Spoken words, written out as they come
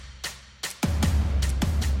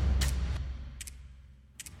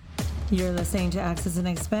You're listening to Access and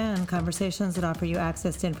Expand, conversations that offer you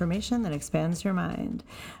access to information that expands your mind.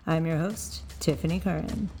 I'm your host, Tiffany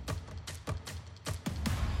Curran.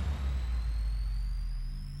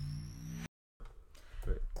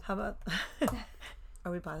 How about,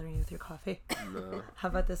 are we bothering you with your coffee? No. How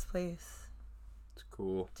about this place? It's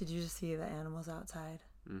cool. Did you just see the animals outside?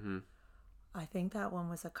 Mm-hmm. I think that one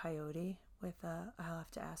was a coyote with I'll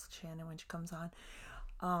have to ask Shannon when she comes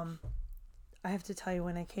on. I have to tell you,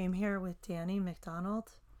 when I came here with Danny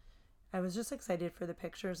McDonald, I was just excited for the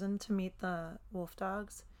pictures and to meet the wolf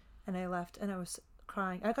dogs. And I left and I was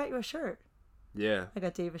crying. I got you a shirt. Yeah. I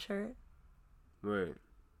got Dave a shirt. Wait.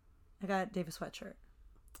 I got Dave a sweatshirt.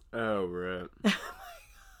 Oh, right.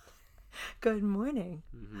 Good morning.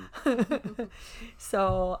 Mm-hmm.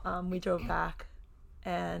 So we drove back.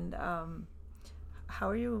 And how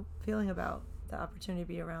are you feeling about the opportunity to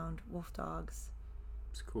be around wolf dogs?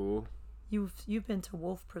 It's cool. You've been to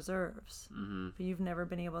wolf preserves, Mm-hmm. but you've never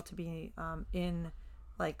been able to be been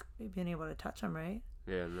able to touch them, right?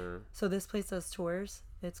 Yeah, no. So this place does tours.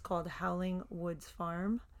 It's called Howling Woods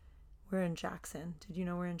Farm. We're in Jackson. Did you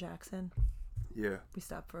know we're in Jackson? Yeah. We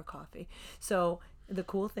stopped for a coffee. So the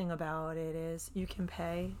cool thing about it is you can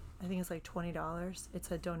pay, I think it's like $20.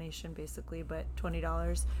 It's a donation basically, but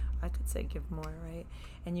 $20, I could say give more, right?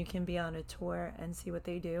 And you can be on a tour and see what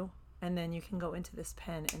they do. And then you can go into this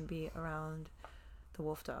pen and be around the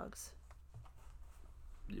wolf dogs.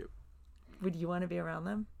 Yep. Would you want to be around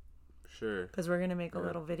them? Sure. Because we're going to make a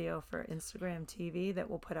little video for Instagram TV that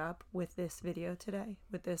we'll put up with this video today,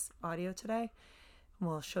 with this audio today. And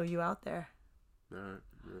we'll show you out there. All right.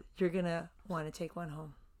 Yep. You're going to want to take one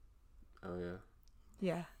home. Oh, yeah.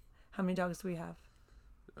 Yeah. How many dogs do we have?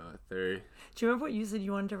 30. Do you remember what you said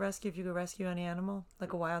you wanted to rescue if you could rescue any animal?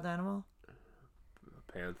 Like a wild animal?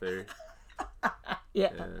 A panther. Yeah.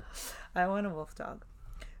 Yeah. I want a wolf dog.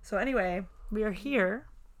 So anyway, we are here.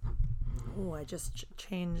 Oh, I just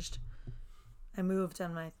changed. I moved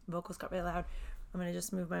and my vocals got really loud. I'm going to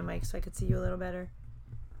just move my mic so I could see you a little better.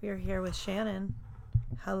 We are here with Shannon.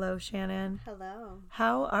 Hello, Shannon. Hello.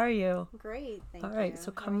 How are you? Great, thank you. All right,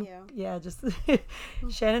 so come. How are you? Yeah, just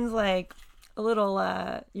Shannon's like a little.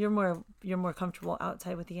 You're more comfortable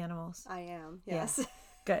outside with the animals. I am. Yeah. Yes.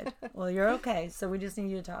 Good. Well, you're okay. So we just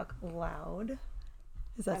need you to talk loud.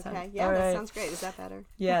 Does that Okay. sound? Yeah, all that right. sounds great. Is that better?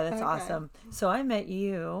 Yeah, that's Okay. awesome. So I met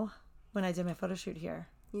you when I did my photo shoot here,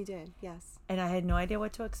 You did. Yes. and I had no idea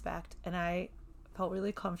what to expect, and I felt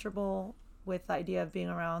really comfortable with the idea of being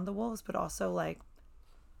around the wolves, but also like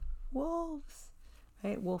wolves,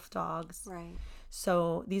 right? Wolf dogs. Right.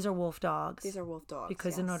 So these are wolf dogs. These are wolf dogs.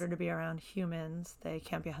 because in yes. order to be around humans, they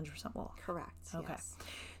can't be 100% wolf. Correct. Okay. Yes.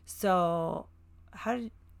 So how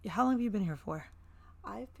long have you been here for?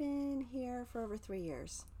 I've been here for over 3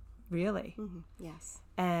 years. Really? Yes.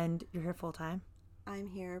 And you're here full time? I'm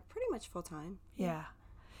here pretty much full time. Yeah.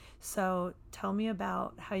 So tell me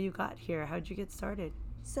about how you got here. How'd you get started?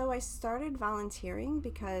 So I started volunteering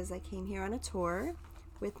because I came here on a tour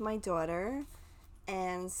with my daughter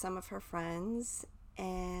and some of her friends,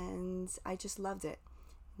 and I just loved it.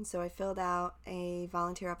 And so I filled out a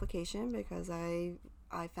volunteer application because I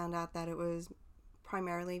found out that it was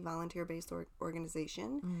primarily volunteer-based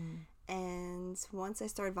organization. And once I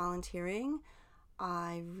started volunteering,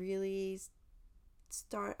 I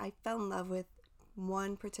fell in love with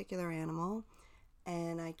one particular animal,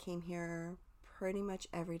 and I came here pretty much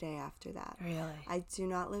every day after that. Really? I do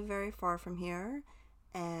not live very far from here,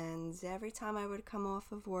 and every time I would come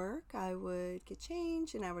off of work, I would get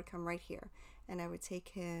changed and I would come right here, and I would take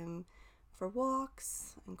him for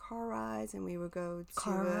walks and car rides, and we would go to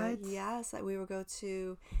Car rides? Yes, we would go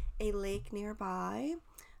to a lake nearby.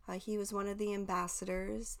 He was one of the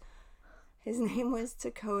ambassadors. His name was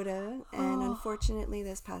Dakota, and unfortunately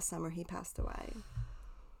this past summer he passed away.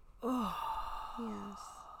 Oh, Yes.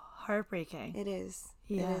 heartbreaking. It is.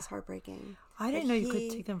 Yeah. It is heartbreaking. I didn't But know you could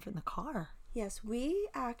take them from the car. Yes, we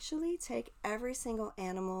actually take every single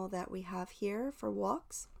animal that we have here for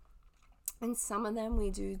walks. And some of them we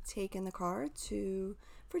do take in the car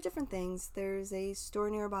for different things. There's a store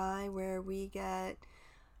nearby where we get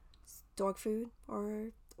dog food or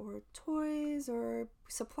toys or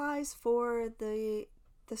supplies for the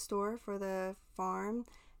store, for the farm,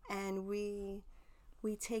 and we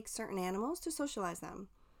take certain animals to socialize them.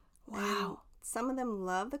 Wow. And some of them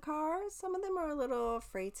love the car, some of them are a little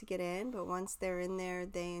afraid to get in, but once they're in there,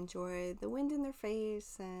 they enjoy the wind in their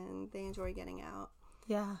face and they enjoy getting out.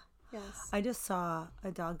 Yeah. Yes. I just saw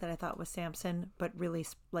a dog that I thought was Samson, but really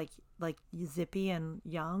like zippy and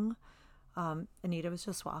young. Anita was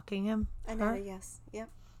just walking him. Annetta, yes. Yep.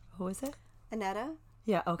 Who is it? Annetta.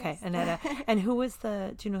 Yeah, okay. Yes. Annetta. And who was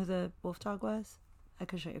do you know who the wolf dog was? I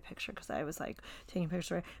could show you a picture because I was like taking a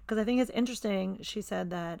picture. Because I think it's interesting. She said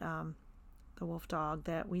that the wolf dog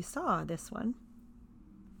that we saw, this one.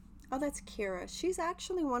 Oh, that's Kira. She's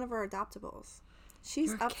actually one of our adoptables.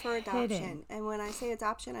 She's You're up for kidding. adoption. And when I say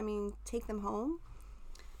adoption, I mean take them home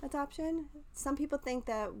adoption. Some people think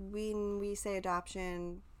that when we say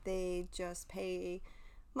adoption, they just pay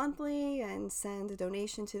monthly and send a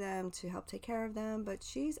donation to them to help take care of them. But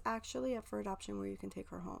she's actually up for adoption where you can take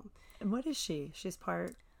her home. And what is she? She's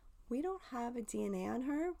part. We don't have a DNA on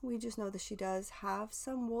her. We just know that she does have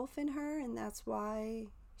some wolf in her, and that's why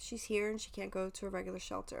she's here and she can't go to a regular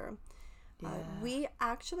shelter. Yeah. We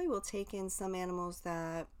actually will take in some animals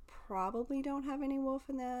that probably don't have any wolf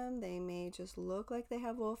in them. They may just look like they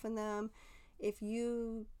have wolf in them. If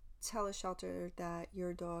you tell a shelter that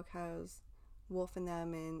your dog has wolf in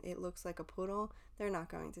them and it looks like a poodle, they're not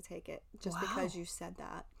going to take it just because you said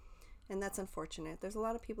that. And that's unfortunate. There's a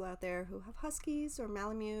lot of people out there who have huskies or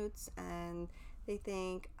malamutes and they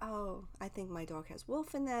think, oh, I think my dog has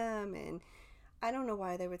wolf in them. And I don't know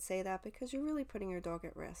why they would say that, because you're really putting your dog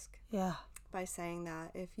at risk Yeah. by saying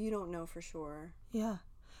that if you don't know for sure. Yeah.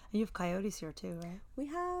 And you have coyotes here too, right? We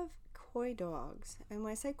have coy dogs. And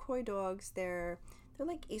when I say coy dogs, they're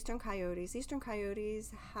like eastern coyotes. Eastern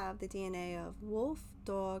coyotes have the DNA of wolf,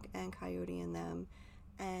 dog, and coyote in them.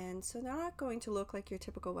 And so they're not going to look like your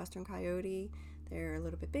typical western coyote. They're a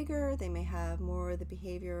little bit bigger. They may have more of the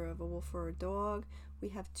behavior of a wolf or a dog. We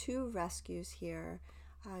have 2 rescues here.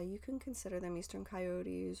 You can consider them eastern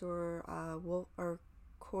coyotes or wolf or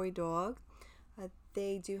coy dog.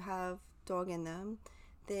 They do have dog in them.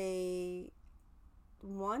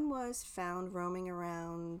 One was found roaming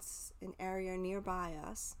around an area nearby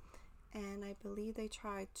us, and I believe they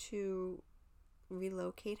tried to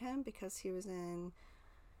relocate him because he was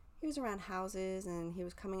around houses and he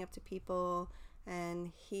was coming up to people,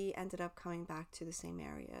 and he ended up coming back to the same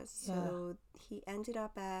areas. Yeah. So he ended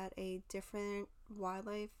up at a different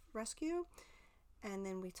wildlife rescue, and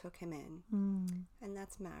then we took him in. And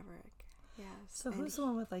that's Maverick. Yes. So and who's the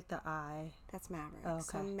one with like the eye? That's Maverick. Oh,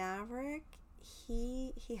 So okay. Maverick,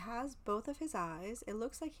 he has both of his eyes. It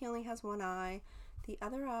looks like he only has one eye. The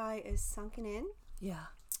other eye is sunken in, Yeah.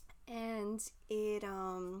 and it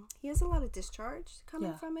he has a lot of discharge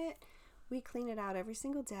coming Yeah. from it. We clean it out every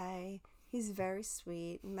single day. He's very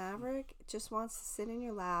sweet. Maverick just wants to sit in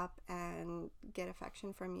your lap and get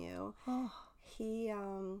affection from you. Oh. He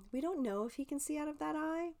we don't know if he can see out of that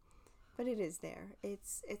eye, but it is there.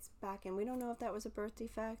 It's back in. We don't know if that was a birth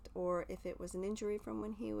defect or if it was an injury from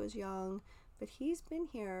when he was young, but he's been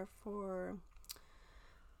here for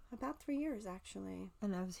about 3 years actually.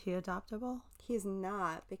 And is he adoptable? He is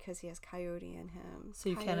not, because he has coyote in him. So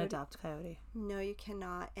you can't adopt coyote. No, you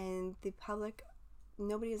cannot. And the public,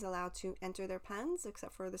 nobody is allowed to enter their pens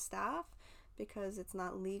except for the staff, because it's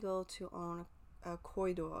not legal to own a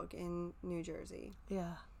coy dog in New Jersey.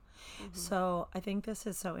 Yeah. So I think this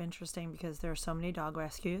is so interesting because there are so many dog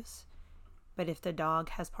rescues, but if the dog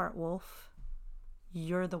has part wolf,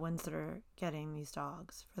 you're the ones that are getting these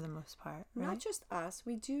dogs for the most part, right? Not just us.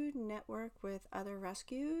 We do network with other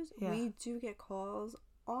rescues. Yeah. We do get calls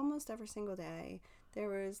almost every single day. There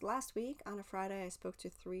was last week on a Friday, I spoke to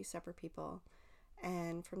 3 separate people,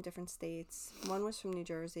 and from different states. One was from New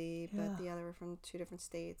Jersey, but Yeah. the other were from 2 different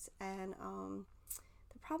states. And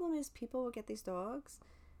the problem is people will get these dogs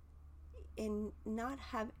and not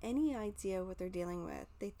have any idea what they're dealing with.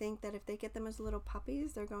 They think that if they get them as little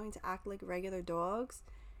puppies, they're going to act like regular dogs,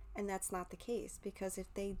 and that's not the case, because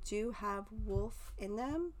if they do have wolf in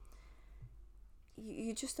them,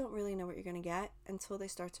 you just don't really know what you're going to get until they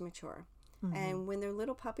start to mature. And when they're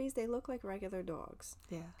little puppies, they look like regular dogs.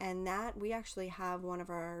 Yeah. And that, we actually have one of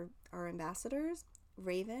our ambassadors,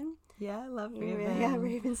 Raven. Yeah, I love Raven. Yeah,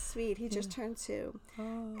 Raven's sweet. He just turned 2. Oh.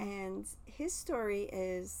 And his story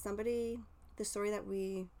is the story that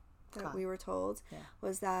we were told Yeah.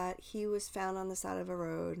 was that he was found on the side of a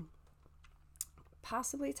road,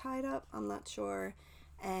 possibly tied up, I'm not sure,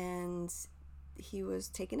 and he was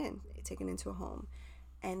taken into a home,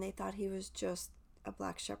 and they thought he was just a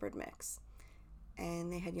black shepherd mix.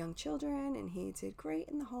 And they had young children, and he did great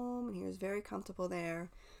in the home, and he was very comfortable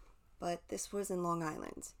there. But this was in Long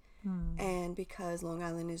Island. And because Long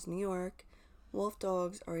Island is New York, wolf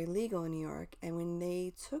dogs are illegal in New York. And when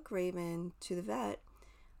they took Raven to the vet,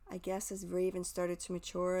 I guess as Raven started to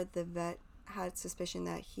mature, the vet had suspicion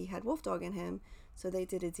that he had wolf dog in him, so they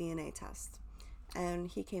did a DNA test. And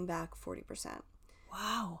he came back 40%.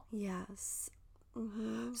 Wow. Yes.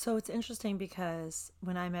 Mm-hmm. So it's interesting because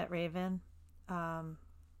when I met Raven,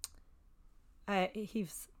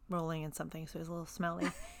 he's rolling in something, so it was a little smelly.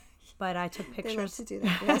 But I took They love pictures. to do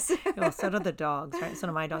that. Yes. Well, so do the dogs, right? So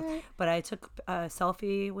do my dogs. Right. But I took a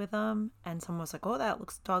selfie with them, and someone was like, "Oh,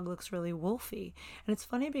 dog looks really wolfy." And it's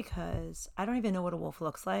funny because I don't even know what a wolf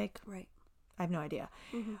looks like. Right. I have no idea.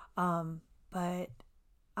 But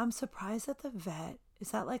I'm surprised that the vet,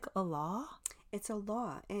 is that like a law? It's a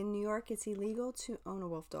law. In New York, it's illegal to own a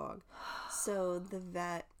wolf dog. So the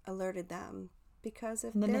vet alerted them because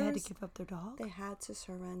if And then they had to there's- give up their dog? they had to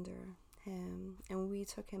surrender him, and we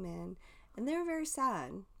took him in, and they were very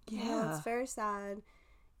sad. You know, Yeah. it's very sad.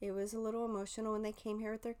 It was a little emotional when they came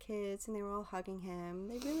here with their kids and they were all hugging him.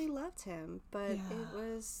 They really loved him, but Yeah. it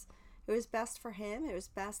was best for him. It was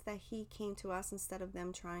best that he came to us instead of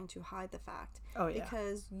them trying to hide the fact. Oh, yeah.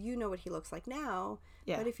 Because you know what he looks like now,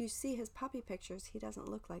 Yeah. but if you see his puppy pictures, he doesn't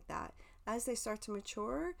look like that. As they start to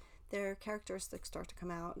mature, their characteristics start to come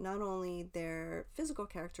out. Not only their physical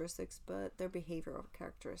characteristics, but their behavioral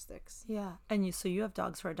characteristics. Yeah, and so you have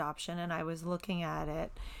dogs for adoption, and I was looking at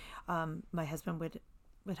it. My husband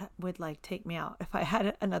would like take me out if I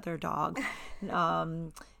had another dog.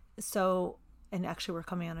 So, and actually, we're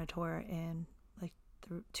coming on a tour in like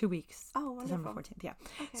 2 weeks. Oh, December wonderful. 14th. Yeah.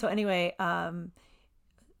 Okay. So anyway,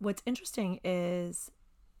 what's interesting is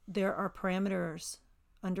there are parameters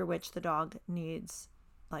under which the dog needs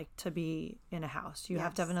like to be in a house. You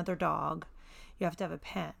have to have Yes. another dog. You have to have a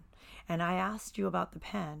pen. And I asked you about the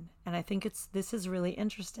pen, and I think this is really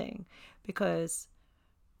interesting because,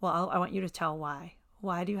 well, I want you to tell why.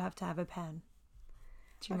 Why do you have to have a pen?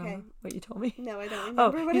 Do you Okay. remember what you told me? No, I don't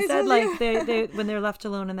Oh, remember what you I said told like you. they when they're left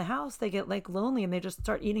alone in the house, they get like lonely and they just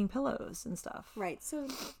start eating pillows and stuff. Right. So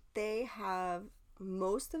they have,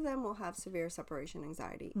 most of them will have severe separation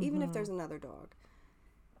anxiety, even if there's another dog.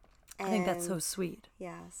 I think that's so And, sweet.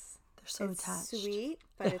 yes. They're so It's attached. sweet,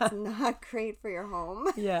 but it's not great for your home.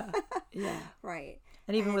 Yeah, yeah. Right.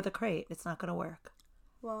 And even with a crate, it's not going to work.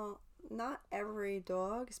 Well, not every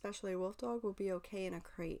dog, especially a wolf dog, will be okay in a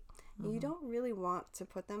crate. And you don't really want to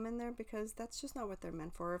put them in there because that's just not what they're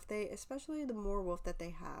meant for. If they, especially the more wolf that they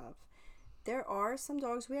have, there are some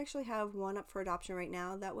dogs. We actually have one up for adoption right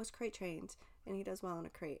now that was crate trained, and he does well in a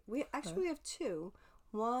crate. We have two.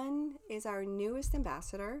 One is our newest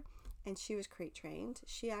ambassador, and she was crate trained.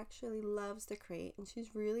 She actually loves the crate, and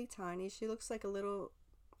she's really tiny. She looks like a little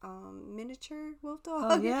miniature wolf dog.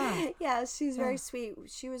 Oh, yeah. Yeah, she's very sweet.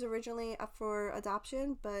 She was originally up for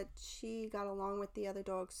adoption, but she got along with the other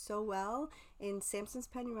dogs so well in Samson's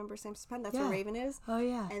pen. You remember Samson's pen? That's Yeah. where Raven is. Oh,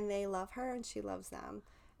 yeah. And they love her, and she loves them.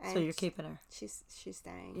 And So you're keeping her. she's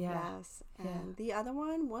staying. Yeah. Yes. Yeah. And the other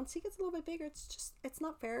one, once he gets a little bit bigger, it's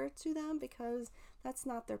not fair to them because that's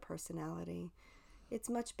not their personality. It's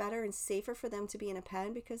much better and safer for them to be in a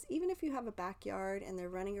pen because even if you have a backyard and they're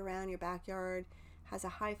running around your backyard, has a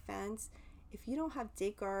high fence, if you don't have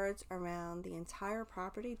dig guards around the entire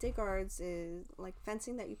property, dig guards is like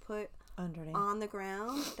fencing that you put Underneath. on the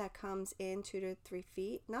ground that comes in 2 to 3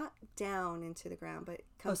 feet, not down into the ground, but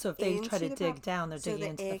comes so if they try to into the dig down, they're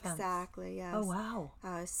digging into the fence. Exactly, yes. Oh, wow.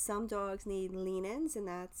 Some dogs need lean-ins, and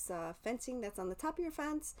that's fencing that's on the top of your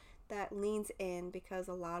fence that leans in because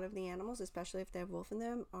a lot of the animals, especially if they have wolf in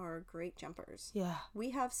them, are great jumpers. Yeah.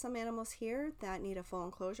 We have some animals here that need a full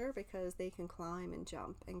enclosure because they can climb and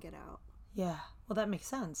jump and get out. Yeah. Well, that makes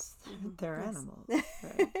sense. They're Yes. animals.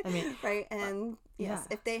 Right? I mean, Right, and yes,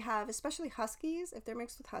 yeah. if they have, especially huskies, if they're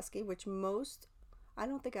mixed with husky, which most, I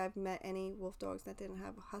don't think I've met any wolf dogs that didn't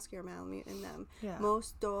have husky or Malamute in them. Yeah.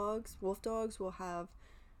 Most dogs, wolf dogs, will have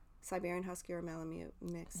Siberian Husky or Malamute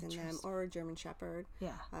mix in them, or a German Shepherd.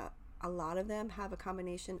 yeah. A lot of them have a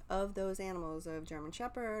combination of those animals of German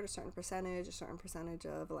Shepherd, a certain percentage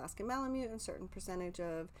of Alaskan Malamute, and a certain percentage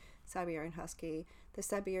of Siberian Husky. The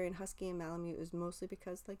Siberian Husky and Malamute is mostly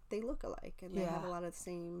because like they look alike and they have Yeah. a lot of the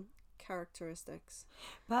same characteristics.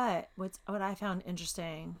 But what I found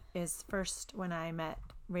interesting is first when I met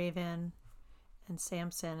Raven and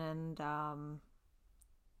Samson and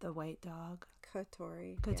the white dog,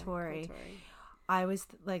 Kotori. Kotori. I was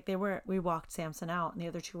like, we walked Samson out and the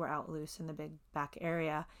other two were out loose in the big back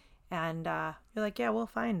area. And you're like, yeah, we'll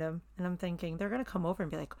find him. And I'm thinking they're going to come over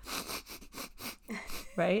and be like,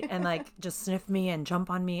 right? And like just sniff me and jump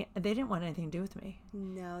on me. They didn't want anything to do with me.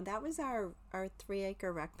 No, that was our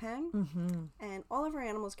 3-acre rec pen. Mm-hmm. And all of our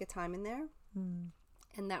animals get time in there. Mm.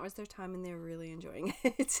 And that was their time and they were really enjoying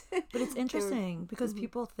it. But it's interesting because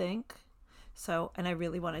people think so, and I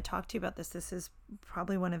really want to talk to you about this. This is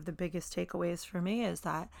probably one of the biggest takeaways for me is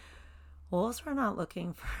that wolves are not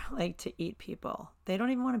looking for like to eat people. They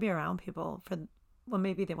don't even want to be around people well,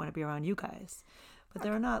 maybe they want to be around you guys, but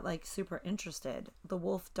they're not like super interested. The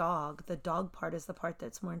wolf dog, the dog part is the part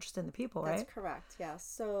that's more interested in the people, right? That's correct. Yes.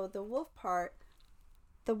 So the wolf part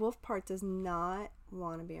does not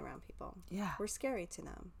want to be around people. Yeah. We're scary to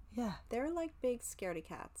them. Yeah. They're like big scaredy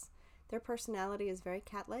cats. Their personality is very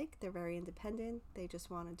cat-like. They're very independent. They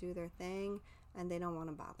just want to do their thing, and they don't want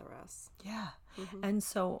to bother us. Yeah. And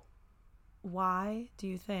so why do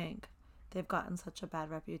you think they've gotten such a bad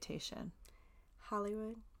reputation?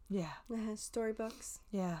 Hollywood, Yeah. storybooks,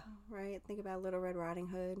 Yeah. right? Think about Little Red Riding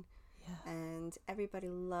Hood. Yeah. And everybody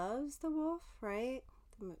loves the wolf, right?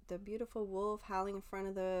 The beautiful wolf howling in front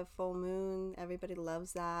of the full moon. Everybody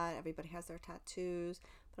loves that. Everybody has their tattoos.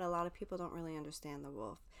 But a lot of people don't really understand the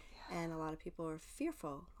wolf. Yeah. And a lot of people are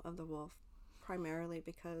fearful of the wolf, primarily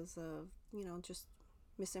because of, just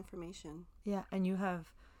misinformation. Yeah. And you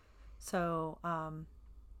have, so,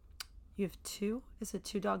 you have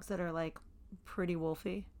two dogs that are like pretty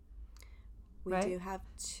wolfy? We right? do have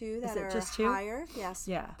two that it are just two? higher, yes.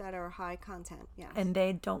 Yeah. That are high content, yes. And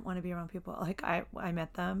they don't want to be around people. Like I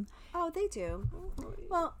met them. Oh, they do.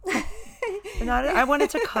 Well, I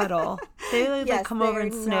wanted to cuddle. They like yes, come over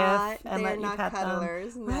and sniff and let you pet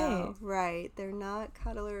cuddlers, them. No, right. They're not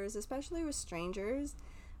cuddlers, especially with strangers.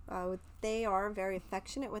 They are very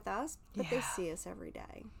affectionate with us, but they see us every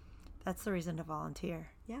day. That's the reason to volunteer.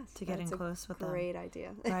 Yes. To get in close with them. Great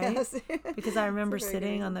idea. Right? Yes. Because I remember It's a very good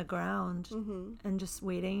sitting idea. on the ground and just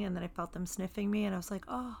waiting, and then I felt them sniffing me, and I was like,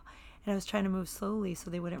 oh. And I was trying to move slowly so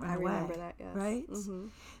they wouldn't run away. I remember that, yes. Right? Mm-hmm.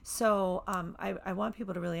 So I want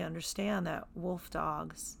people to really understand that wolf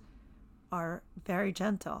dogs are very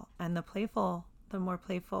gentle, and the more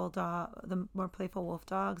playful wolf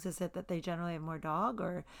dogs, is it that they generally have more dog,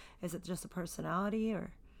 or is it just a personality,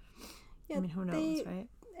 or Yeah, I mean, who knows, right?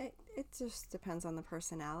 It just depends on the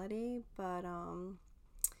personality, but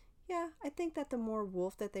yeah, I think that the more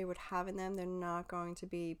wolf that they would have in them, they're not going to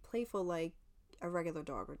be playful like a regular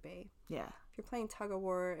dog would be. Yeah. If you're playing tug of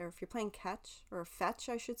war, or if you're playing catch, or fetch,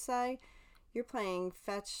 I should say, you're playing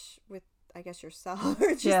fetch with, I guess, yourself,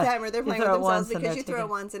 or just them, or they're playing with themselves because you throw it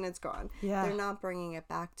once and it's gone. Yeah. They're not bringing it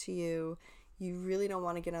back to you. You really don't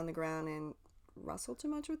want to get on the ground and wrestle too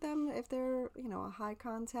much with them if they're, a high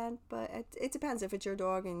content, but it depends. If it's your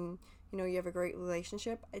dog and, you have a great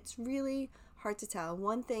relationship, it's really hard to tell.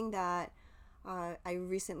 One thing that I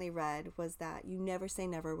recently read was that you never say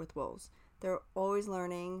never with wolves. They're always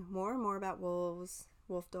learning more and more about wolves,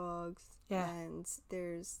 wolf dogs. Yeah. And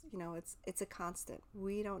there's, it's a constant.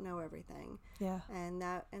 We don't know everything. Yeah. And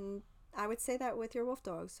I would say that with your wolf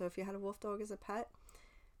dog. So if you had a wolf dog as a pet,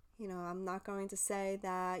 I'm not going to say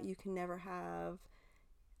that you can never have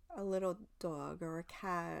a little dog or a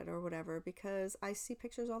cat or whatever, because I see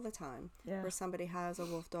pictures all the time where somebody has a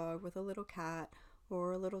wolf dog with a little cat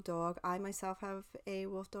or a little dog. I myself have a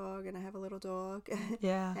wolf dog, and I have a little dog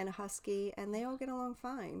and a husky, and they all get along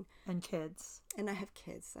fine. And kids. And I have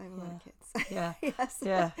kids. I have a lot of kids. Yeah. Yes.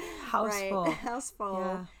 Yeah. House full. House full.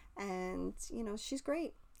 Yeah. And, she's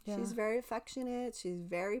great. Yeah. She's very affectionate. She's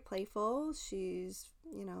very playful. She's,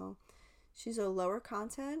 she's a lower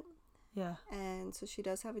content. Yeah. And so she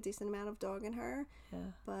does have a decent amount of dog in her. Yeah.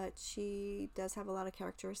 But she does have a lot of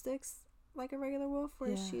characteristics like a regular wolf,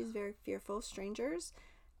 where she's very fearful of strangers,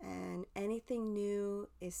 and anything new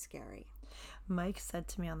is scary. Mike said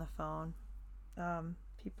to me on the phone,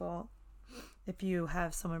 people, if you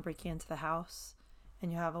have someone breaking into the house and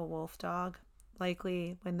you have a wolf dog,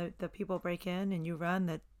 likely when the people break in and you run,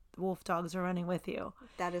 the wolf dogs are running with you.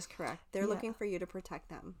 That is correct. They're looking for you to protect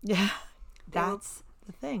them. Yeah. That's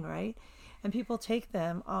the thing, right? And people take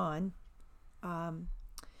them on,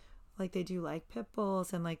 like they do like pit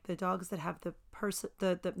bulls and like the dogs that have the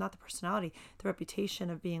not the personality, the reputation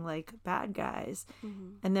of being like bad guys.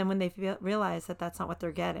 Mm-hmm. And then when they realize that that's not what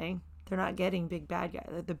they're getting, they're not getting big bad guy.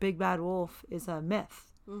 The big bad wolf is a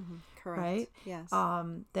myth. Mm-hmm. Correct. Right? Yes.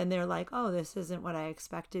 Then they're like, oh, this isn't what I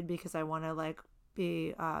expected, because I want to like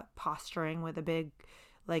be posturing with a big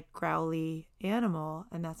like growly animal,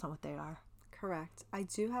 and that's not what they are. Correct. I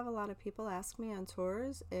do have a lot of people ask me on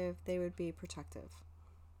tours if they would be protective.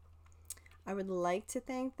 I would like to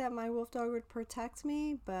think that my wolf dog would protect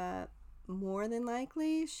me, but more than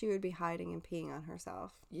likely she would be hiding and peeing on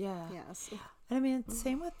herself. Yeah. Yes. And I mean,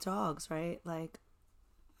 same with dogs, right? Like,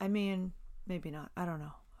 I mean, maybe not. I don't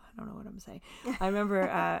know what I'm saying. I remember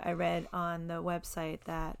I read on the website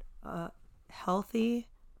that healthy,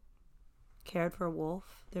 cared for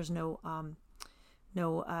wolf, there's no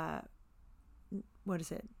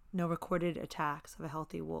recorded attacks of a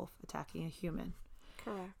healthy wolf attacking a human.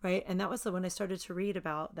 Correct. Right? And that was when I started to read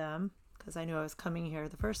about them, because I knew I was coming here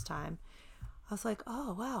the first time. I was like,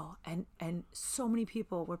 oh wow. And so many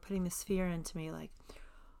people were putting this fear into me, like,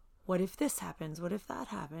 what if this happens? What if that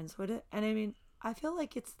happens? And I mean, I feel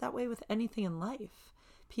like it's that way with anything in life.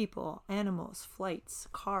 People, animals, flights,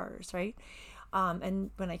 cars, right?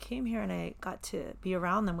 And when I came here and I got to be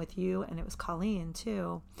around them with you, and it was Colleen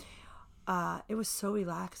too, it was so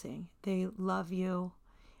relaxing. They love you,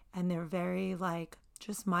 and they're very like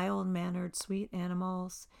just mild-mannered, sweet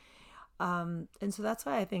animals. And so that's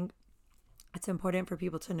why I think it's important for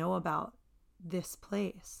people to know about this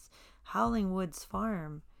place, Howling Woods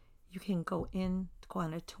Farm. You can go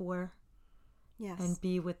on a tour, Yes. and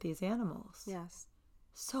be with these animals. Yes.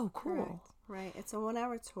 So cool. Correct. Right. It's a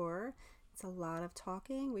 1-hour tour. It's a lot of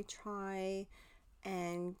talking. We try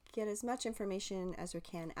and get as much information as we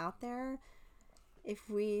can out there. If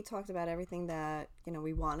we talked about everything that,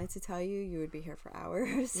 we wanted to tell you, you would be here for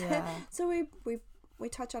hours. Yeah. So we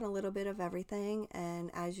touch on a little bit of everything, and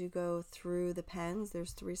as you go through the pens,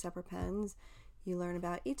 there's 3 separate pens. You learn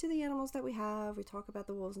about each of the animals that we have. We talk about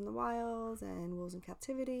the wolves in the wild and wolves in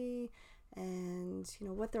captivity, and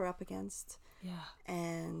what they're up against. Yeah.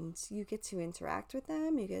 And you get to interact with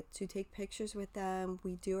them. You get to take pictures with them.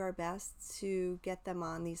 We do our best to get them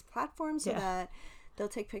on these platforms so that they'll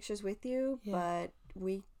take pictures with you, but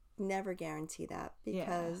we never guarantee that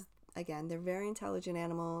because, again, they're very intelligent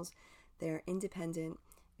animals. They're independent.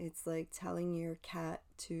 It's like telling your cat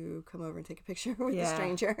to come over and take a picture with a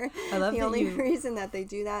stranger. I love the only reason that they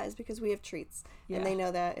do that is because we have treats. And they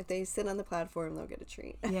know that if they sit on the platform, they'll get a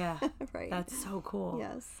treat. Yeah. Right. That's so cool.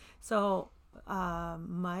 Yes. So,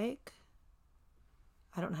 Mike,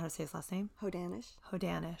 I don't know how to say his last name.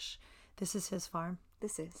 Hodanish. This is his farm.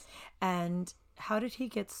 This is. And how did he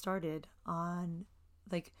get started on,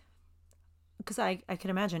 like, because I can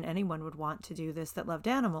imagine anyone would want to do this that loved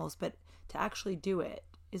animals, but to actually do it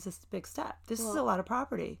is a big step. This is a lot of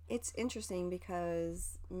property. It's interesting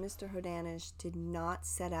because Mr. Hodanish did not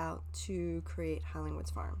set out to create Howling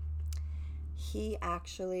Woods Farm. He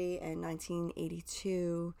actually, in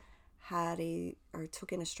 1982,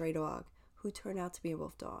 took in a stray dog who turned out to be a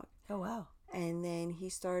wolf dog. Oh, wow. And then he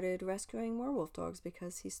started rescuing more wolf dogs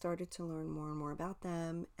because he started to learn more and more about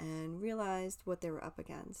them and realized what they were up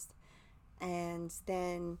against. And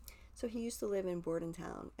then, so he used to live in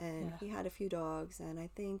Bordentown, and he had a few dogs, and I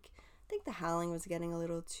think the howling was getting a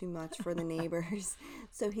little too much for the neighbors.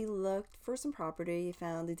 So he looked for some property. He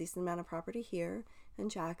found a decent amount of property here in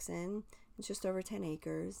Jackson. It's just over 10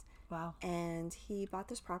 acres. Wow. And he bought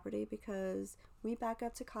this property because we back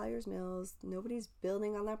up to Collier's Mills. Nobody's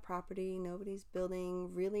building on that property. Nobody's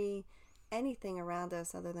building really anything around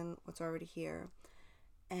us other than what's already here.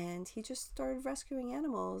 And he just started rescuing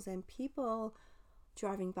animals, and people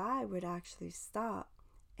driving by would actually stop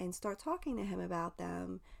and start talking to him about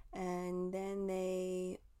them. And then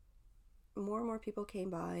more and more people came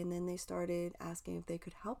by, and then they started asking if they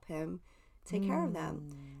could help him take care of them.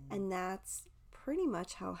 And that's pretty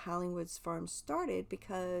much how Howling Woods Farm started,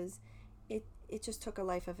 because it just took a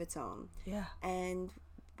life of its own. Yeah. And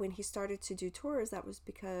when he started to do tours, that was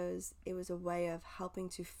because it was a way of helping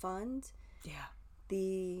to fund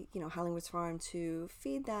the Howling Woods Farm to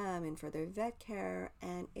feed them and for their vet care.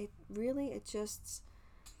 And it just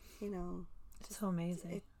it's so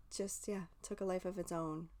amazing. It just took a life of its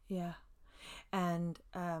own. Yeah. And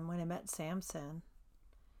when I met Samson,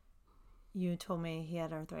 you told me he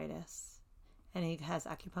had arthritis and he has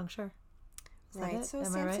acupuncture. Is that it? So Am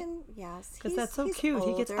Samson, I right? yes. Because that's so cute.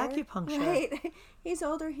 Older, he gets acupuncture. Right. He's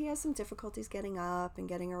older. He has some difficulties getting up and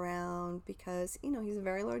getting around because, he's a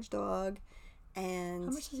very large dog. And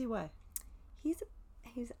how much does he weigh? He's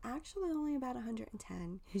actually only about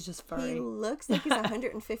 110. He's just furry. He looks like he's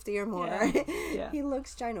 150 or more. He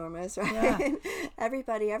looks ginormous, right?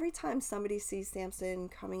 Yeah. Every time somebody sees Samson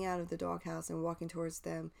coming out of the doghouse and walking towards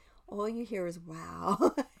them, all you hear is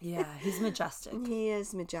wow. Yeah, he's majestic. He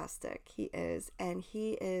is majestic. He is. And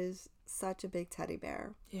he is such a big teddy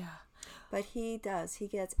bear. Yeah. But he gets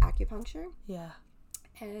acupuncture. Yeah.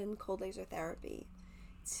 And cold laser therapy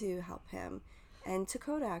to help him. And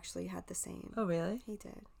Dakota actually had the same. Oh, really? He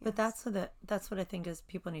did. But that's what I think is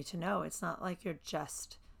people need to know. It's not like they're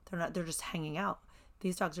just hanging out.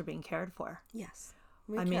 These dogs are being cared for. Yes.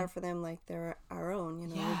 We care for them like they're our own. We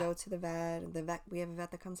go to the vet. We have a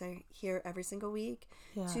vet that comes here every single week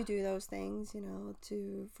to do those things,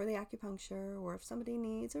 for the acupuncture, or if somebody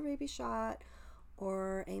needs a rabies shot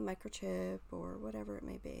or a microchip or whatever it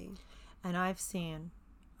may be. And I've seen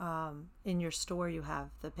in your store you have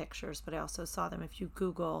the pictures, but I also saw them if you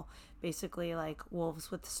Google basically like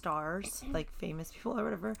wolves with stars, like famous people or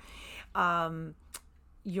whatever.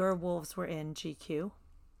 Your wolves were in GQ.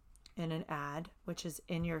 in an ad, which is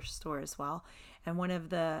in your store as well. And one of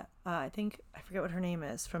the, I forget what her name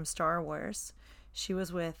is, from Star Wars. She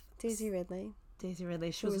was with Daisy Ridley. Daisy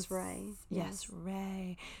Ridley. She Who was was Ray. Yes,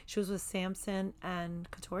 Ray. She was with Samson and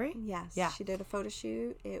Katori. Yes. Yeah. She did a photo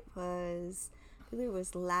shoot. I believe it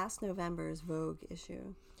was last November's Vogue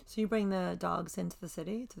issue. So you bring the dogs into the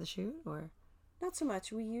city to the shoot, or? Not so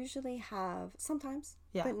much. We usually have, sometimes,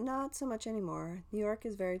 Yeah. but not so much anymore. New York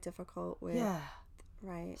is very difficult with,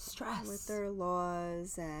 right, Stress. with their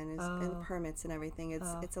laws and Oh. permits and everything.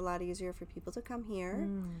 It's a lot easier for people to come here.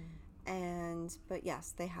 But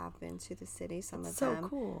yes, they have been to the city, some of So them.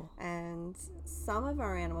 cool. And some of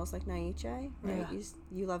our animals, like Naiche, right? Yeah.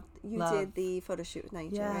 You did the photo shoot with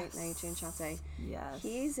Naiche, right? Yes. Naiche and Shantae. Yes.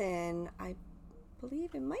 He's in, I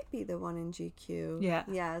believe it might be the one in GQ. Yeah.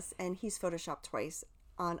 Yes, and he's photoshopped twice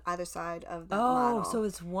on either side of that Oh, model. so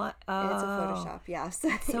it's one. It's a Photoshop, yes.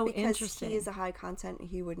 So because interesting. he is a high content.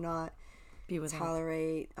 He would not Be with him.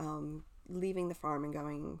 tolerate leaving the farm and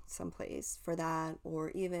going someplace for that,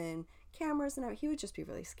 or even cameras and he would just be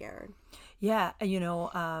really scared. Yeah,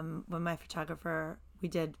 when my photographer, we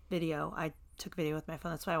did video, I took video with my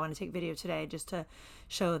phone. That's why I want to take video today, just to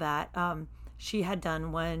show that. She had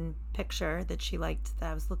done one picture that she liked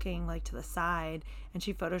that I was looking like to the side, and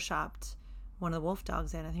she photoshopped one of the wolf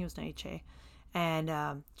dogs in. I think it was Naiche, and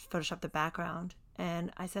photoshopped the background.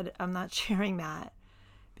 And I said, I'm not sharing that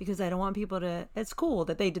because I don't want people to. It's cool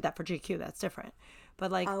that they did that for GQ. That's different.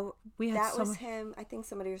 But we had that so was much. him. I think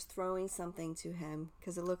somebody was throwing something to him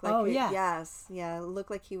because it looked like it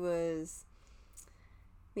looked like he was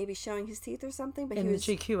maybe showing his teeth or something, but in he the was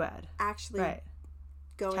GQ ad, actually right?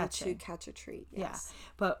 going Catching. to catch a treat. Yeah, Yes.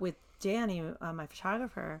 but with Danny, my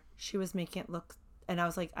photographer, she was making it look, and I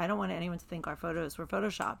was like, I don't want anyone to think our photos were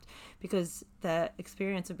photoshopped, because the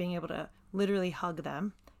experience of being able to literally hug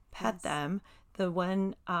them, pet them, the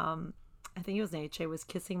one, I think it was Naiche, was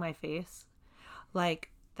kissing my face, like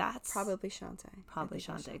that's Probably Shantae. probably I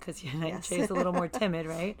think Shantae, because Yes. Naiche is a little more timid,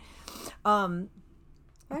 right?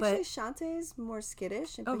 Actually, Shantae is more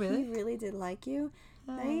skittish, but really? he really did like you.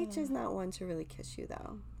 Naiche is not one to really kiss you,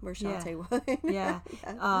 though, where Shantae would. Yeah,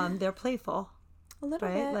 they're playful. A little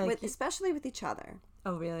Right? bit, Like- especially with each other.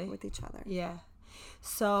 Oh, really? With each other. Yeah.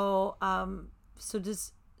 So, so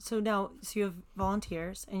you have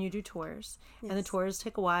volunteers and you do tours, and the Yes. tours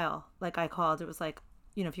take a while. Like I called, it was like,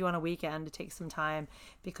 if you want a weekend, it takes some time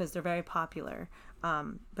because they're very popular.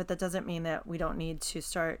 But that doesn't mean that we don't need to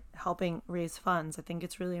start helping raise funds. I think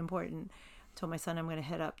it's really important. I told my son I'm going to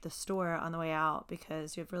hit up the store on the way out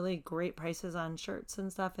because you have really great prices on shirts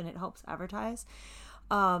and stuff, and it helps advertise.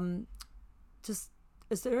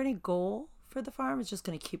 Is there any goal for the farm? It's just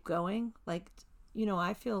going to keep going. Like,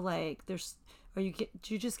 I feel like do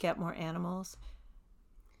you just get more animals?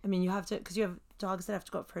 I mean, you have to, because you have dogs that have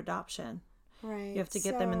to go up for adoption. Right. You have to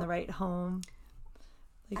get them in the right home.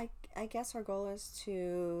 I guess our goal is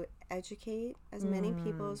to educate as many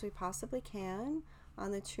people as we possibly can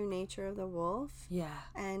on the true nature of the wolf. Yeah.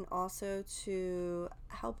 And also to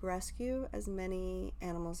help rescue as many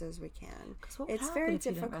animals as we can. 'Cause what would It's happen very if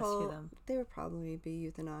you didn't rescue difficult. them? They would probably be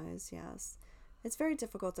euthanized, yes. It's very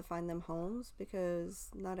difficult to find them homes because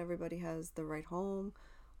not everybody has the right home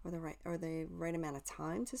or the right amount of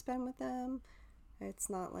time to spend with them. It's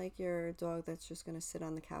not like your dog that's just going to sit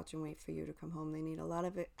on the couch and wait for you to come home. They need a lot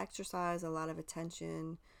of exercise, a lot of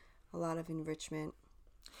attention, a lot of enrichment,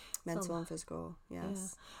 mental and physical.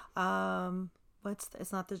 Yes. Yeah.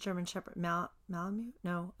 It's not the German Shepherd, Malamute?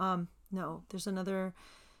 No. No. There's another,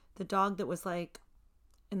 the dog that was like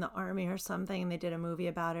in the army or something, and they did a movie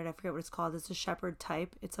about it. I forget what it's called. It's a shepherd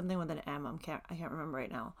type. It's something with an M. I can't remember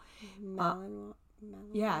right now. Malinois.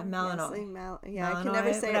 Yeah, Malinois. Yes, I can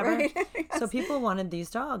never say whatever. it right. Yes. So people wanted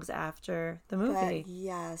these dogs after the movie. But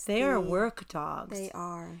yes, They are work dogs. They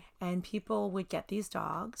are. And people would get these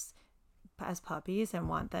dogs as puppies and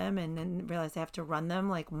want them, and then realize they have to run them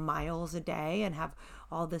like miles a day and have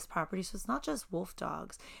all this property. So it's not just wolf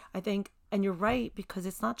dogs. I think, and you're right, because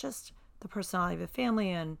it's not just the personality of the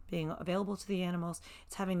family and being available to the animals.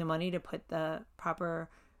 It's having the money to put the proper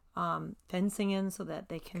fencing in so that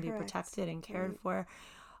they can be Correct. protected and cared for.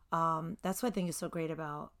 That's what I think is so great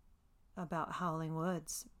about Howling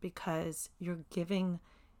Woods, because you're giving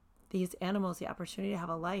these animals the opportunity to have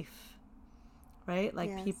a life, right? Like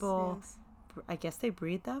Yes, people, yes. I guess they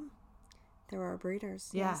breed them. There are breeders.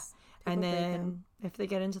 Yeah. Yes. And People breed then them. if they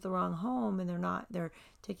get into the wrong home and they're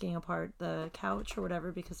taking apart the couch or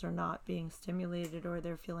whatever because they're not being stimulated or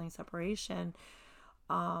they're feeling separation.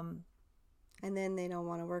 And then they don't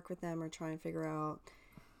want to work with them or try and figure out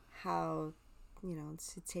how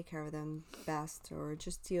to take care of them best, or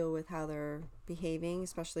just deal with how they're behaving,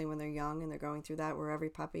 especially when they're young and they're going through that, where every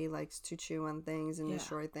puppy likes to chew on things and Yeah.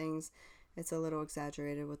 destroy things. It's a little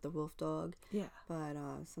exaggerated with the wolf dog. Yeah. But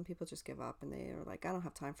some people just give up and they are like, I don't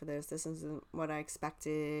have time for this. This isn't what I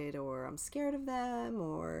expected, or I'm scared of them,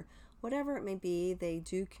 or whatever it may be. They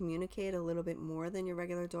do communicate a little bit more than your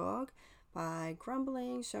regular dog by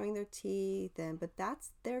grumbling, showing their teeth, but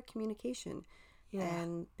that's their communication. Yeah.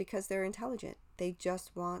 And because they're intelligent, they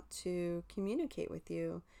just want to communicate with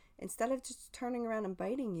you. Instead of just turning around and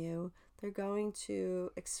biting you, they're going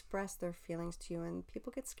to express their feelings to you, and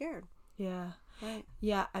people get scared. Yeah. Right.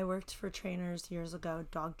 Yeah, I worked for trainers years ago,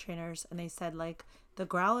 dog trainers, and they said, like, the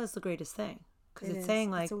growl is the greatest thing. Because It it's is. saying,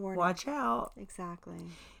 It's like, a warning. watch out, Exactly.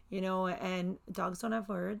 and dogs don't have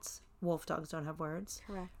words. Wolf dogs don't have words,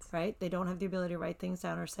 Correct. right? They don't have the ability to write things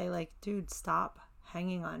down or say, like, dude, stop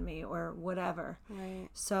hanging on me or whatever. Right.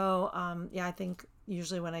 So, I think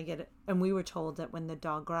usually when I get it, and we were told that when the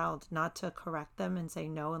dog growled, not to correct them and say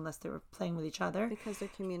no unless they were playing with each other. Because they're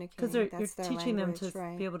communicating. Because you're That's their teaching language, them to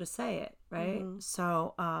right? be able to say it, right? Mhm.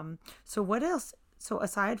 So what else? So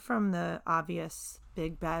aside from the obvious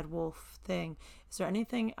big bad wolf thing, is there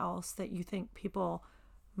anything else that you think people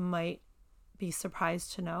might be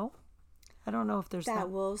surprised to know? I don't know if there's That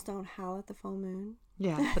wolves don't howl at the full moon.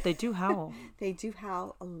 Yeah, but they do howl. They do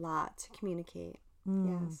howl a lot to communicate.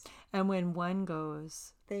 Mm. Yes. And when one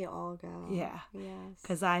goes, They all go. yeah. Yes.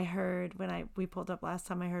 Because I heard when we pulled up last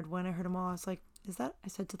time, I heard them all. I was like, is that? I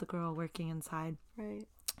said to the girl working inside, Right.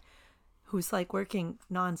 who's like working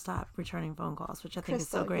nonstop, returning phone calls, which I think is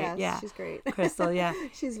so great. Yes, Yeah, she's great. Crystal. Yeah,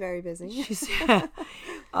 She's very busy. she's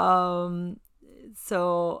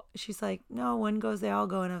So she's like, no, one goes, they all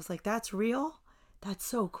go, and I was like, that's real. That's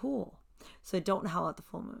so cool. So don't howl at the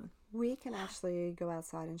full moon. We can actually go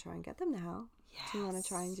outside and try and get them to howl. Yes. Do you want to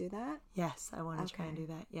try and do that? Yes, I want to try and Okay.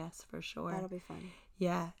 do that. Yes, for sure. That'll be fun.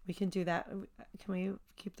 Yeah, we can do that. Can we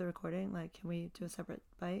keep the recording? Like, can we do a separate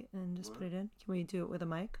bite and just put it in? Can we do it with a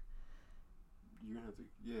mic? You're gonna have to,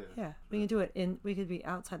 yeah. Yeah, we can do it in. We could be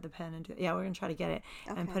outside the pen and do it. Yeah, we're gonna try to get it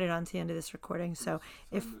and Okay. put it onto the end of this recording. So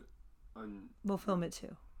if we'll film it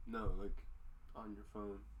too. No, like on your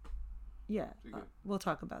phone. Yeah, Okay. we'll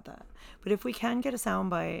talk about that. But if we can get a sound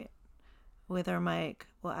bite with our mic,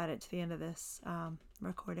 we'll add it to the end of this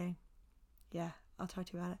recording. Yeah, I'll talk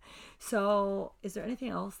to you about it. So, is there anything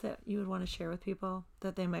else that you would want to share with people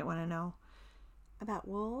that they might want to know? About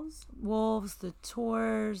wolves? Wolves, the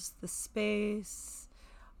tours, the space,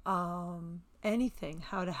 anything,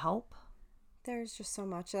 how to help. There's just so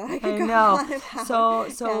much that I I could go know. on about. So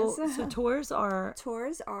Yes. tours are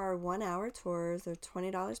Tours are 1 hour tours. They're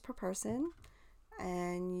 $20 per person.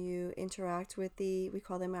 And you interact with we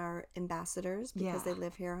call them our ambassadors because Yeah. they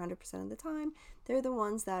live here 100% of the time. They're the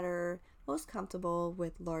ones that are most comfortable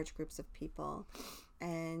with large groups of people.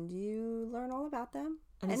 And you learn all about them.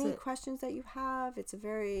 And is Any it- questions that you have, it's a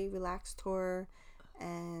very relaxed tour.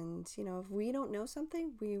 And, if we don't know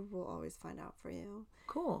something, we will always find out for you.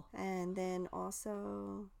 cool. And then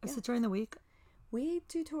also, Is it during the week? we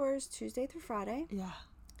do tours Tuesday through Friday. Yeah.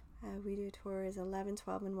 We do tours 11,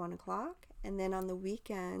 12, and 1 o'clock. And then on the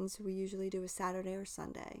weekends, we usually do a Saturday or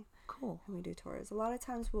Sunday. Cool. And we do tours. A lot of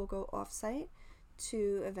times we'll go off-site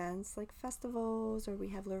to events like festivals, or we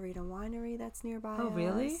have Loretta Winery that's nearby. Oh,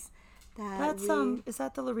 really? us that That's we- is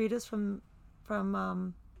that the Loritas from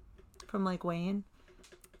like Wayne?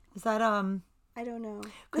 Is that I don't know.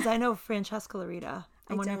 because I know Francesca Lorita.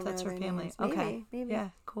 I wonder if don't that's know her their family. names. Okay. Maybe. Yeah,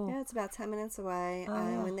 cool. Yeah, it's about 10 minutes away. Oh,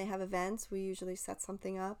 And yeah. when they have events, we usually set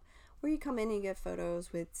something up where you come in and you get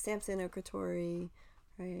photos with Samson or Katori,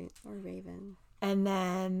 right, or Raven. And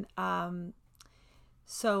then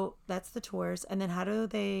so that's the tours. And then how do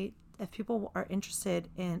they, if people are interested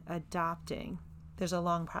in adopting, there's a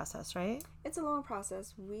long process, right? It's a long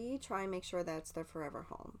process. We try and make sure that it's their forever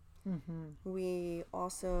home. Mm-hmm. We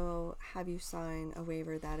also have you sign a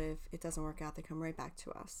waiver that if it doesn't work out, they come right back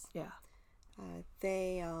to us. Yeah.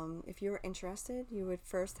 If you're interested, you would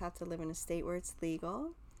first have to live in a state where it's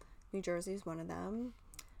legal. New Jersey is one of them.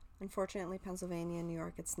 Unfortunately, Pennsylvania and New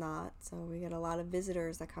York, it's not. So we get a lot of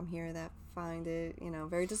visitors that come here that find it,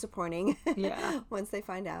 very disappointing. Yeah. Once they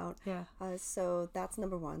find out. Yeah. So that's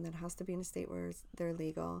number one. That has to be in a state where they're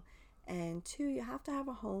legal. And two, you have to have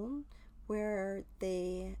a home where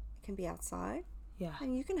they can be outside. Yeah.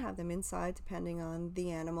 And you can have them inside depending on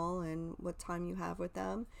the animal and what time you have with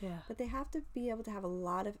them. Yeah. But they have to be able to have a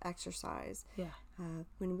lot of exercise. Yeah.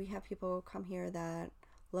 When we have people come here that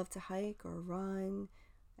love to hike or run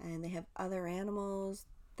and they have other animals,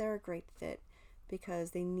 they're a great fit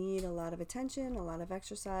because they need a lot of attention, a lot of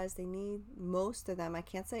exercise. They need, most of them, I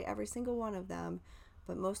can't say every single one of them,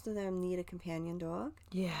 but most of them need a companion dog.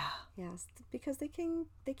 Yeah. Yes, because they can't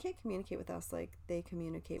communicate with us like they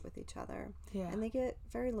communicate with each other. Yeah. And they get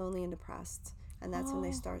very lonely and depressed. And that's when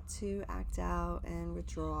they start to act out and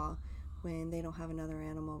withdraw when they don't have another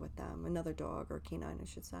animal with them, another dog or canine, I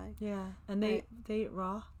should say. Yeah. And they eat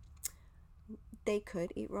raw? They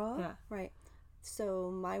could eat raw. Yeah. Right. So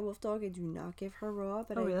my wolf dog, I do not give her raw,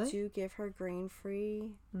 but Oh, really? I do give her grain-free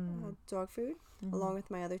dog food along with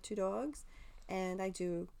my other two dogs. And I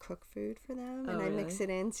do cook food for them, and I mix it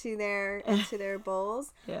into their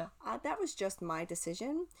bowls. Yeah. That was just my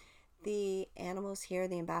decision. The animals here,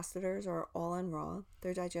 the ambassadors, are all on raw.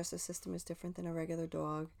 Their digestive system is different than a regular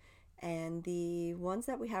dog. And the ones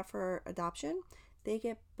that we have for adoption, they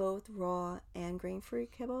get both raw and grain-free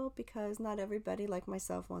kibble because not everybody, like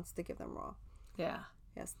myself, wants to give them raw. Yeah.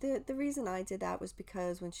 Yes. The reason I did that was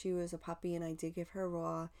because when she was a puppy and I did give her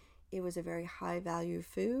raw, it was a very high-value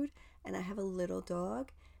food, and I have a little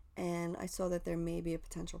dog, and I saw that there may be a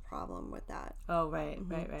potential problem with that. Oh, right.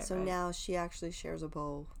 So now she actually shares a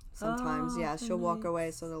bowl. Sometimes, she'll walk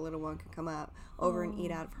away so the little one can come out over and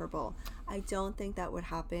eat out of her bowl. I don't think that would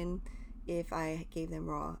happen if I gave them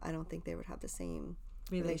raw. I don't think they would have the same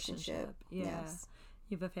relationship. Yeah. Yes.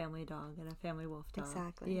 You have a family dog and a family wolf dog.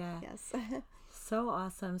 Exactly. Yeah. Yes. So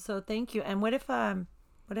awesome. So thank you. And what if I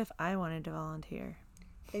wanted to volunteer?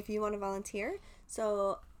 If you want to volunteer,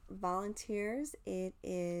 so volunteers, it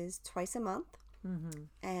is twice a month,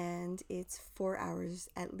 and it's 4 hours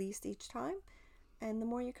at least each time. And the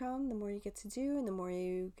more you come, the more you get to do, and the more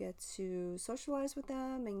you get to socialize with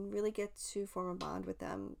them and really get to form a bond with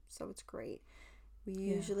them. So it's great. We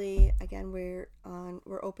usually, again, we're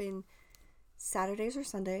open Saturdays or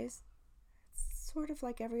Sundays. It's sort of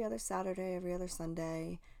like every other Saturday, every other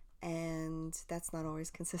Sunday, and that's not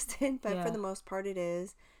always consistent, but for the most part it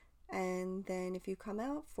is. And then if you come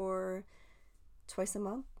out for twice a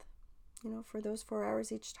month, for those 4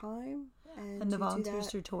 hours each time, and the volunteers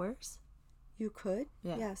do tours? You could,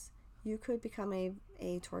 yes. You could become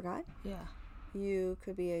a tour guide. Yeah. You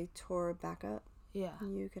could be a tour backup. Yeah.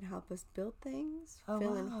 You could help us build things,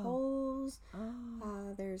 fill in holes.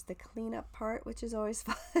 There's the cleanup part, which is always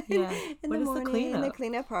fun. Yeah. In what the is morning, the cleanup? The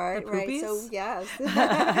cleanup part, the right? poopies? So yes,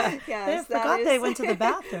 I forgot they went to the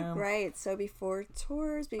bathroom. Right. So before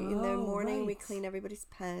tours, in the morning, we clean everybody's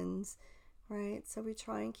pens. Right, so we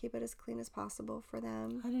try and keep it as clean as possible for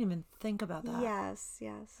them. I didn't even think about that. Yes.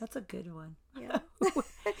 That's a good one. Yeah.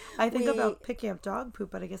 I think about picking up dog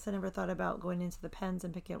poop, but I guess I never thought about going into the pens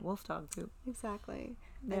and picking up wolf dog poop. Exactly.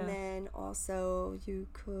 Yeah. And then also you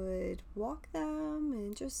could walk them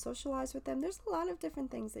and just socialize with them. There's a lot of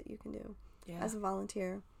different things that you can do as a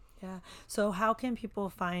volunteer. Yeah. So how can people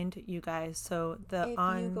find you guys? So If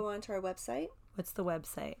you go onto our website. What's the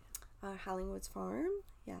website? Howling Woods Farm.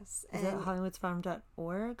 Yes. Is it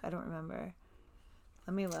hollywoodsfarm.org? I don't remember.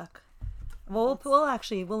 Let me look. We'll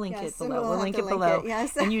link it below. We'll link it below.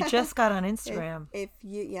 Yes. And you just got on Instagram.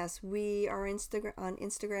 We are on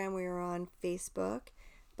Instagram. We are on Facebook.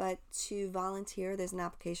 But to volunteer, there's an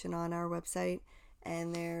application on our website,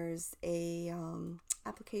 and there's a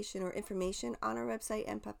application or information on our website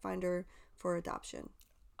and Pet Finder for adoption.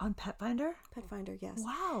 On Pet Finder? Pet Finder, yes.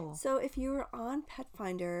 Wow. So if you're on Pet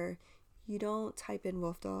Finder, you don't type in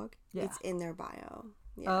wolf dog. Yeah. It's in their bio.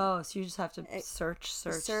 Yeah. Oh, so you just have to search.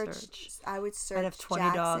 I would search. I'd have 20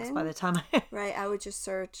 Jackson, dogs by the time Right. I would just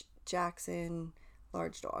search Jackson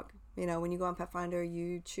large dog. When you go on Pet Finder,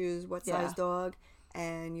 you choose what size dog,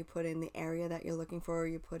 and you put in the area that you're looking for.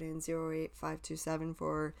 You put in 08527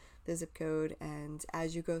 for the zip code, and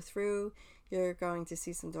as you go through, you're going to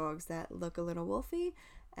see some dogs that look a little wolfy,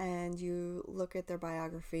 and you look at their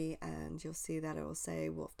biography, and you'll see that it will say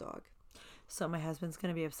wolf dog. So my husband's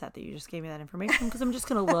going to be upset that you just gave me that information, because I'm just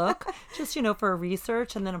going to look just, for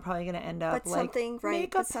research, and then I'm probably going to end up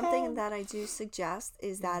something that I do suggest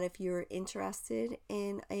is that if you're interested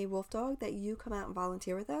in a wolf dog, that you come out and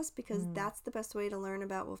volunteer with us, because that's the best way to learn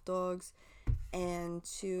about wolf dogs and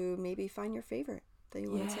to maybe find your favorite that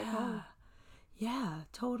you want to take home. Yeah,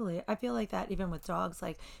 totally. I feel like that even with dogs,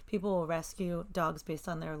 like people will rescue dogs based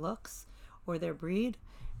on their looks or their breed,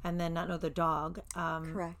 and then not know the dog.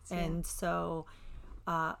 Correct. And so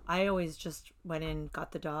I always just went in,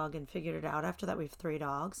 got the dog, and figured it out. After that, we have 3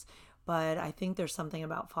 dogs. But I think there's something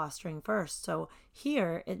about fostering first. So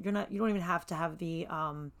here, you don't even have to have the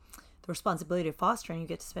the responsibility of fostering. You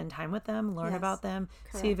get to spend time with them, learn Yes, about them,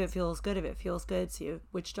 see if it correct. feels good. If it feels good, see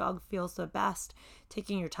which dog feels the best.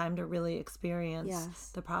 Taking your time to really experience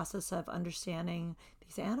Yes. the process of understanding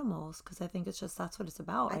these animals, because I think it's just that's what it's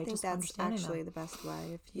about, I right? think Just that's understanding actually them. the best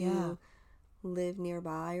way. If Yeah. you live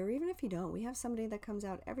nearby, or even if you don't, we have somebody that comes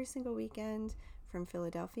out every single weekend from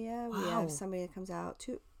Philadelphia. We Wow. have somebody that comes out,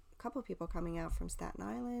 a couple of people coming out from Staten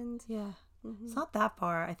Island. Yeah. Mm-hmm. It's not that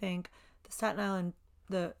far. I think the Staten Island,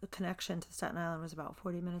 the connection to Staten Island was about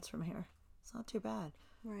 40 minutes from here. It's not too bad.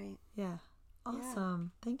 Right. Yeah.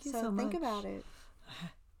 Awesome. Thank you so, So much. think about it.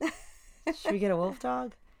 Should we get a wolf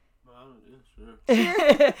dog? Yeah,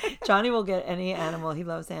 sure. Johnny will get any animal. He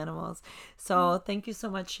loves animals. So thank you so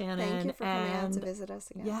much, Shannon. Thank you for coming out to And visit us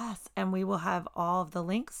again. yes, and we will have all of the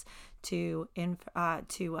links to the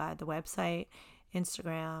website,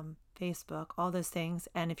 Instagram, Facebook, all those things.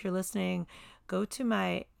 And if you're listening, go to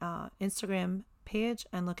my Instagram page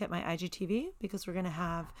and look at my IGTV, because we're going to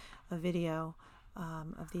have a video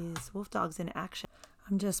of these wolf dogs in action.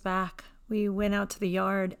 I'm just back. We went out to the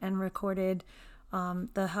yard and recorded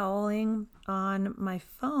the howling on my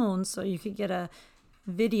phone so you could get a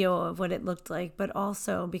video of what it looked like, but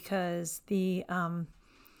also because the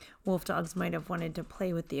wolf dogs might have wanted to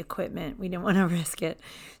play with the equipment. We didn't want to risk it.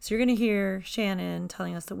 So you're going to hear Shannon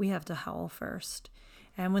telling us that we have to howl first.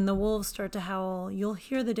 And when the wolves start to howl, you'll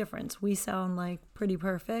hear the difference. We sound like pretty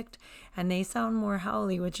perfect, and they sound more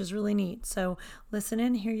howly, which is really neat. So listen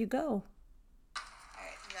in. Here you go. All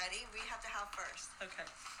right, ready? We have to howl first. Okay.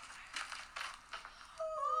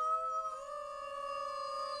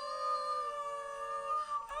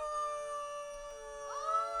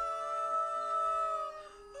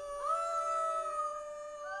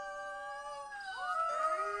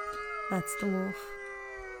 That's the wolf.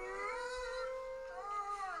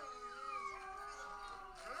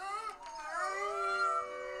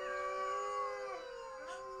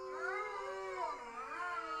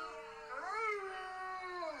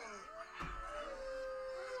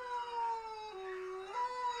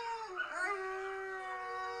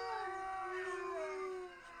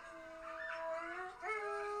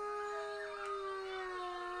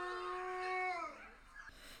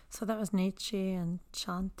 So that was Nietzsche and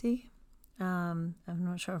Shanti. I'm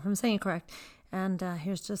not sure if I'm saying it correct. And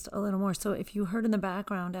here's just a little more. So if you heard in the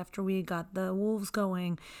background, after we got the wolves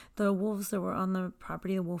going, the wolves that were on the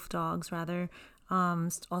property, the wolf dogs rather, all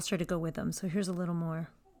started to go with them. So here's a little more.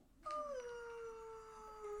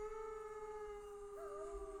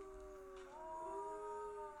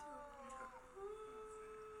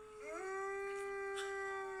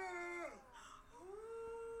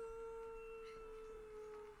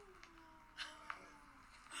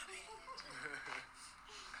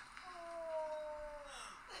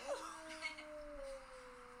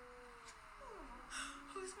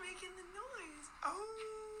 Who's making the noise?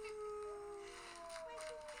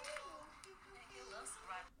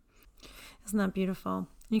 Isn't that beautiful?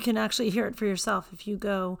 You can actually hear it for yourself if you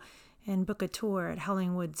go and book a tour at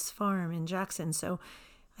Howling Woods Farm in Jackson. So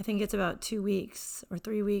I think it's about 2 weeks or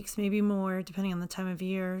 3 weeks, maybe more, depending on the time of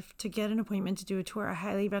year, to get an appointment to do a tour. I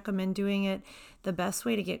highly recommend doing it. The best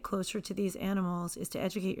way to get closer to these animals is to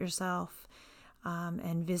educate yourself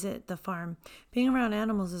and visit the farm. Being around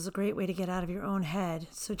animals is a great way to get out of your own head.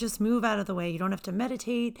 So just move out of the way. You don't have to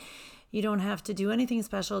meditate. You don't have to do anything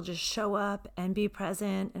special. Just show up and be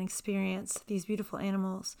present and experience these beautiful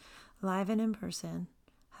animals live and in person.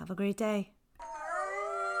 Have a great day.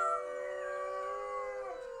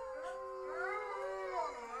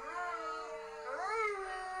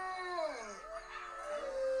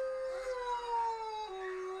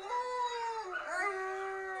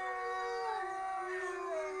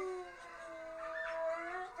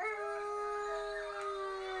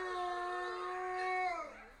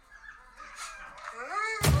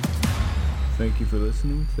 Thank you for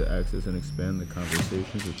listening. To access and expand the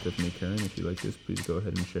conversations with Tiffany Curran, if you like this, please go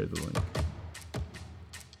ahead and share the link.